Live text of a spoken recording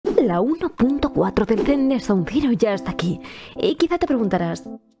La 1.4 del Zenless Zone Zero ya está aquí. Y quizá te preguntarás,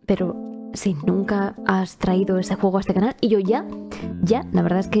 pero si nunca has traído ese juego a este canal, y yo ya, la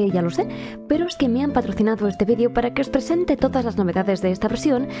verdad es que ya lo sé, pero es que me han patrocinado este vídeo para que os presente todas las novedades de esta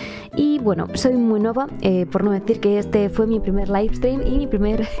versión. Y bueno, soy muy nueva, por no decir que este fue mi primer livestream y mi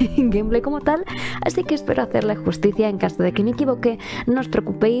primer gameplay como tal, así que espero hacerle justicia. En caso de que me equivoque, no os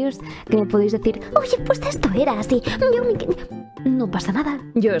preocupéis, que me podéis decir, oye, pues esto era así, no pasa nada,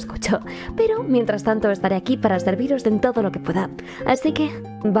 yo escucho. Pero mientras tanto estaré aquí para serviros en todo lo que pueda. Así que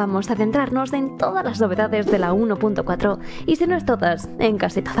vamos a centrarnos en todas las novedades de la 1.4 y si no es todas, en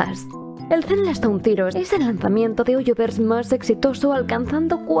casi todas. El Zenless Zone Zero es el lanzamiento de Vtuber más exitoso,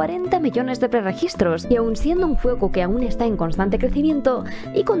 alcanzando 40 millones de preregistros, y aun siendo un juego que aún está en constante crecimiento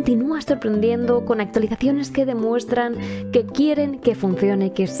y continúa sorprendiendo con actualizaciones que demuestran que quieren que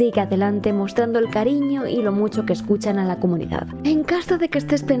funcione, que siga adelante, mostrando el cariño y lo mucho que escuchan a la comunidad. En caso de que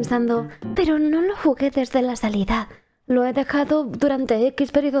estés pensando, pero no lo jugué desde la salida, lo he dejado durante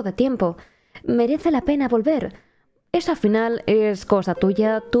X periodo de tiempo, ¿merece la pena volver? Eso al final es cosa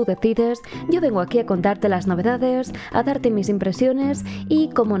tuya, tú decides. Yo vengo aquí a contarte las novedades, a darte mis impresiones y,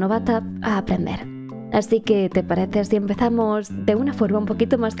 como novata, a aprender. Así que, ¿te parece si empezamos de una forma un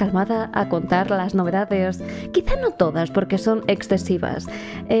poquito más calmada a contar las novedades? Quizá no todas porque son excesivas,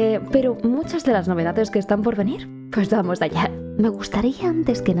 pero muchas de las novedades que están por venir. Pues vamos allá. Me gustaría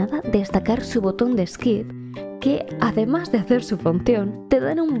antes que nada destacar su botón de skip, que además de hacer su función, te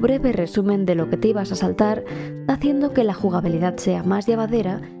dan un breve resumen de lo que te ibas a saltar, haciendo que la jugabilidad sea más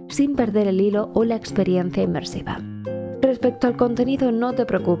llevadera sin perder el hilo o la experiencia inmersiva. Respecto al contenido, no te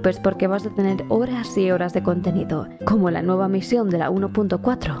preocupes porque vas a tener horas y horas de contenido, como la nueva misión de la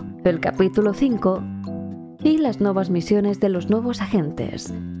 1.4, el capítulo 5 y las nuevas misiones de los nuevos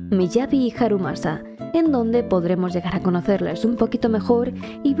agentes, Miyabi y Harumasa, en donde podremos llegar a conocerles un poquito mejor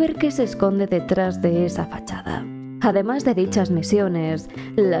y ver qué se esconde detrás de esa fachada. Además de dichas misiones,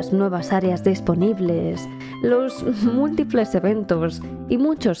 las nuevas áreas disponibles, los múltiples eventos y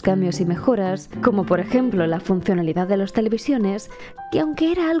muchos cambios y mejoras, como por ejemplo la funcionalidad de las televisiones, que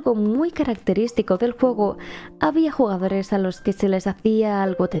aunque era algo muy característico del juego, había jugadores a los que se les hacía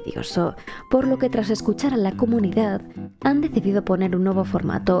algo tedioso, por lo que tras escuchar a la comunidad, han decidido poner un nuevo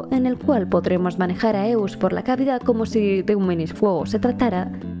formato en el cual podremos manejar a Eus por la cavidad como si de un minijuego se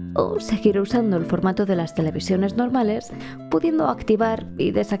tratara, o seguir usando el formato de las televisiones normales, pudiendo activar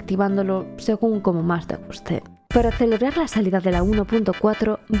y desactivándolo según como más te guste. Para celebrar la salida de la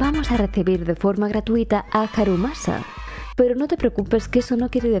 1.4 vamos a recibir de forma gratuita a Harumasa, pero no te preocupes que eso no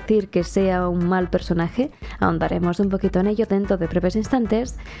quiere decir que sea un mal personaje, ahondaremos un poquito en ello dentro de breves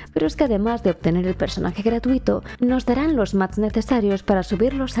instantes, pero es que además de obtener el personaje gratuito, nos darán los mats necesarios para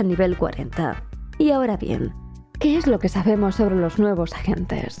subirlos a nivel 40. Y ahora bien, ¿qué es lo que sabemos sobre los nuevos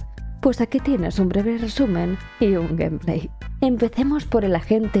agentes? Pues aquí tienes un breve resumen y un gameplay. Empecemos por el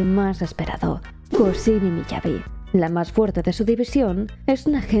agente más esperado, Koshimi Miyabi. La más fuerte de su división es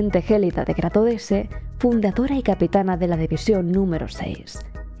una agente gélida de grado S, fundadora y capitana de la división número 6,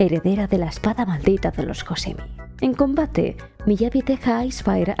 heredera de la espada maldita de los Koshimi. En combate, Miyabi deja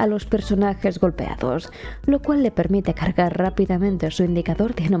Icefire a los personajes golpeados, lo cual le permite cargar rápidamente su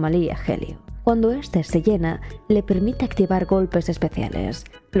indicador de anomalía helio. Cuando este se llena, le permite activar golpes especiales,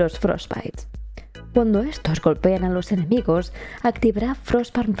 los Frostbites. Cuando estos golpean a los enemigos, activará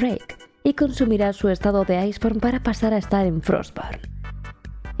Frostburn Break y consumirá su estado de Iceborne para pasar a estar en Frostburn.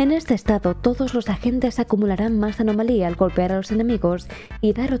 En este estado, todos los agentes acumularán más anomalía al golpear a los enemigos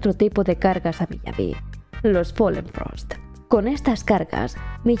y dar otro tipo de cargas a Miyabi, los Fallen Frost. Con estas cargas,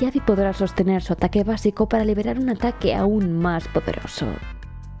 Miyabi podrá sostener su ataque básico para liberar un ataque aún más poderoso.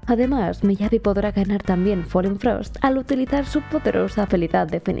 Además, Miyabi podrá ganar también Fallen Frost al utilizar su poderosa habilidad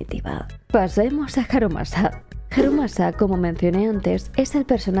definitiva. Pasemos a Harumasa. Harumasa, como mencioné antes, es el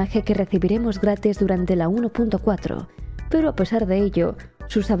personaje que recibiremos gratis durante la 1.4, pero a pesar de ello,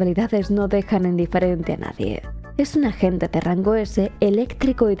 sus habilidades no dejan indiferente a nadie. Es un agente de rango S,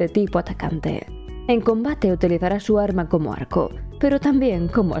 eléctrico y de tipo atacante. En combate utilizará su arma como arco, pero también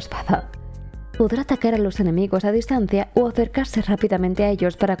como espada. Podrá atacar a los enemigos a distancia o acercarse rápidamente a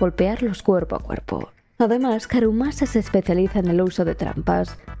ellos para golpearlos cuerpo a cuerpo. Además, Harumasa se especializa en el uso de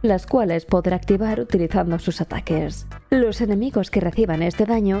trampas, las cuales podrá activar utilizando sus ataques. Los enemigos que reciban este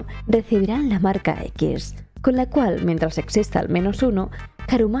daño recibirán la marca X, con la cual, mientras exista al menos uno,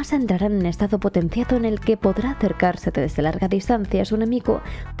 Harumasa entrará en estado potenciado en el que podrá acercarse desde larga distancia a su enemigo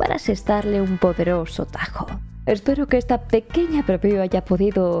para asestarle un poderoso tajo. Espero que esta pequeña preview haya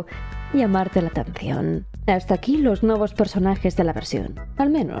podido llamarte la atención. Hasta aquí los nuevos personajes de la versión,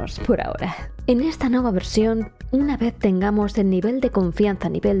 al menos por ahora. En esta nueva versión, una vez tengamos el nivel de confianza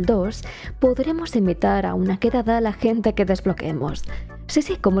nivel 2, podremos invitar a una quedada a la gente que desbloqueemos.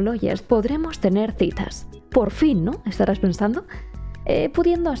 Sí, como lo oyes, podremos tener citas. Por fin, ¿no? ¿Estarás pensando?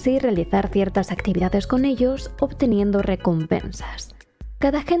 Pudiendo así realizar ciertas actividades con ellos, obteniendo recompensas.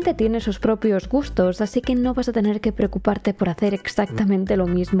 Cada gente tiene sus propios gustos, así que no vas a tener que preocuparte por hacer exactamente lo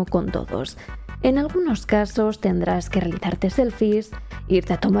mismo con todos. En algunos casos tendrás que realizarte selfies,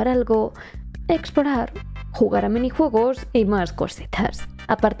 irte a tomar algo, explorar, jugar a minijuegos y más cositas.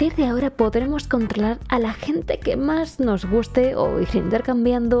 A partir de ahora podremos controlar a la gente que más nos guste o ir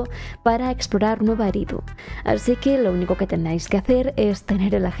intercambiando para explorar nueva Eridu. Así que lo único que tenéis que hacer es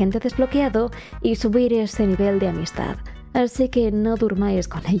tener el agente desbloqueado y subir ese nivel de amistad. Así que no durmáis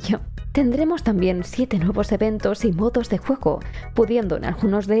con ello. Tendremos también 7 nuevos eventos y modos de juego, pudiendo en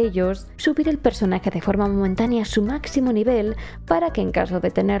algunos de ellos subir el personaje de forma momentánea a su máximo nivel para que en caso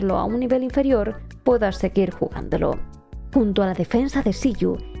de tenerlo a un nivel inferior puedas seguir jugándolo. Junto a la defensa de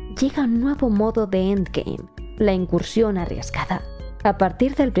Siyu llega un nuevo modo de endgame, la incursión arriesgada. A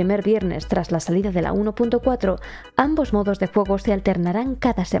partir del primer viernes tras la salida de la 1.4, ambos modos de juego se alternarán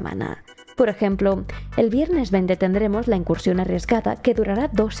cada semana. Por ejemplo, el viernes 20 tendremos la incursión arriesgada que durará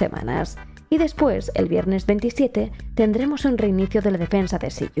 2 semanas. Y después, el viernes 27, tendremos un reinicio de la defensa de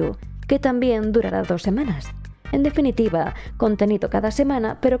Siyu, que también durará 2 semanas. En definitiva, contenido cada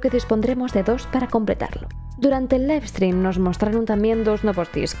semana, pero que dispondremos de 2 para completarlo. Durante el livestream nos mostraron también 2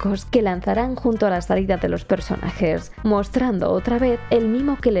 nuevos discos que lanzarán junto a la salida de los personajes, mostrando otra vez el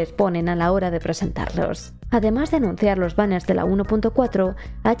mimo que les ponen a la hora de presentarlos. Además de anunciar los banners de la 1.4,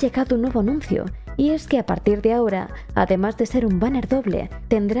 ha llegado un nuevo anuncio, y es que a partir de ahora, además de ser un banner doble,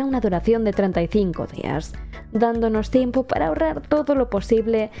 tendrá una duración de 35 días, dándonos tiempo para ahorrar todo lo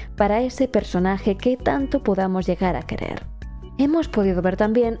posible para ese personaje que tanto podamos llegar a querer. Hemos podido ver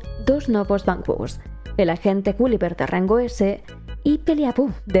también 2 nuevos Bangus, el agente Gulliver de rango S y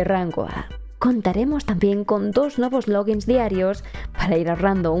Peliabú de rango A. Contaremos también con 2 nuevos logins diarios para ir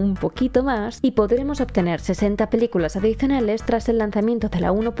ahorrando un poquito más y podremos obtener 60 películas adicionales tras el lanzamiento de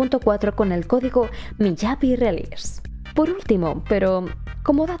la 1.4 con el código MIYABIRELEASE. Por último, pero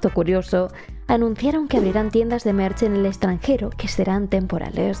como dato curioso, anunciaron que abrirán tiendas de merch en el extranjero que serán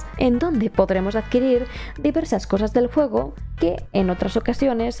temporales, en donde podremos adquirir diversas cosas del juego que en otras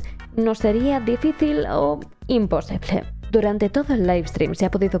ocasiones nos sería difícil o imposible. Durante todo el livestream se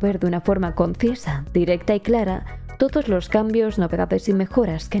ha podido ver de una forma concisa, directa y clara todos los cambios, novedades y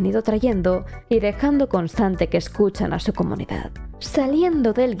mejoras que han ido trayendo y dejando constante que escuchan a su comunidad.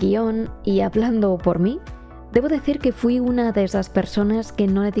 Saliendo del guión y hablando por mí, debo decir que fui una de esas personas que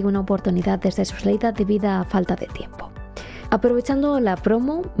no le di una oportunidad desde su salida debido a falta de tiempo. Aprovechando la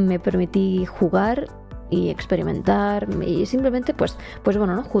promo me permití jugar y experimentar y simplemente pues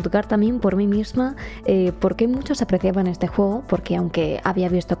bueno, ¿no? Juzgar también por mí misma porque muchos apreciaban este juego, porque aunque había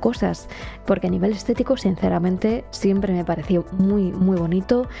visto cosas, porque a nivel estético sinceramente siempre me pareció muy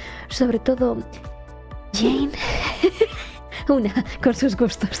bonito, sobre todo Jane una con sus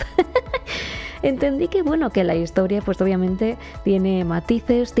gustos. Entendí que bueno, que la historia pues obviamente tiene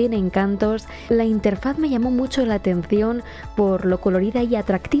matices, tiene encantos. La interfaz me llamó mucho la atención por lo colorida y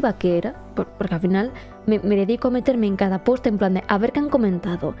atractiva que era, porque al final me dedico a meterme en cada post en plan de a ver qué han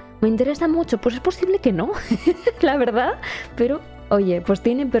comentado. Me interesa mucho, pues es posible que no, la verdad, pero oye, pues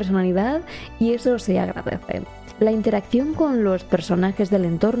tienen personalidad y eso se agradece. La interacción con los personajes del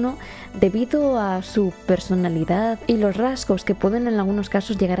entorno, debido a su personalidad y los rasgos que pueden en algunos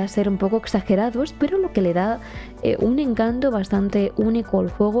casos llegar a ser un poco exagerados, pero lo que le da un encanto bastante único al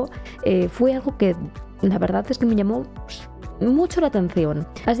juego, fue algo que la verdad es que me llamó mucho la atención.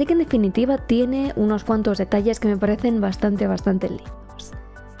 Así que en definitiva tiene unos cuantos detalles que me parecen bastante lindos.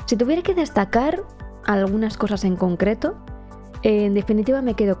 Si tuviera que destacar algunas cosas en concreto, en definitiva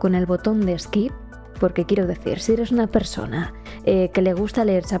me quedo con el botón de skip. Porque quiero decir, si eres una persona que le gusta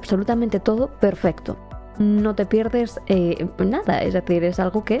leerse absolutamente todo, perfecto. No te pierdes nada, es decir, es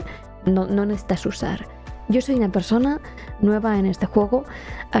algo que no necesitas usar. Yo soy una persona nueva en este juego,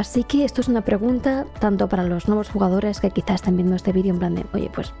 así que esto es una pregunta tanto para los nuevos jugadores que quizás estén viendo este vídeo en plan de, oye,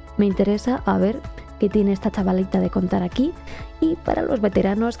 pues me interesa a ver qué tiene esta chavalita de contar aquí, y para los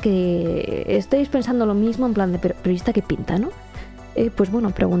veteranos que estéis pensando lo mismo en plan de, pero ¿esta qué pinta, no? Pues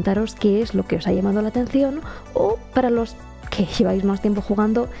bueno, preguntaros qué es lo que os ha llamado la atención, o para los que lleváis más tiempo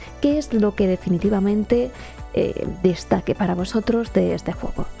jugando, qué es lo que definitivamente destaque para vosotros de este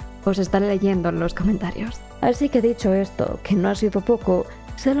juego. Os estaré leyendo en los comentarios. Así que dicho esto, que no ha sido poco,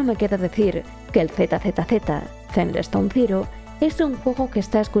 solo me queda decir que el ZZZ, Zenless Zone Zero, Es un juego que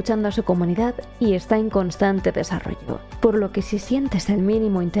está escuchando a su comunidad y está en constante desarrollo, por lo que si sientes el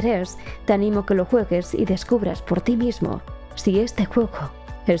mínimo interés, te animo a que lo juegues y descubras por ti mismo si este juego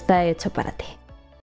está hecho para ti.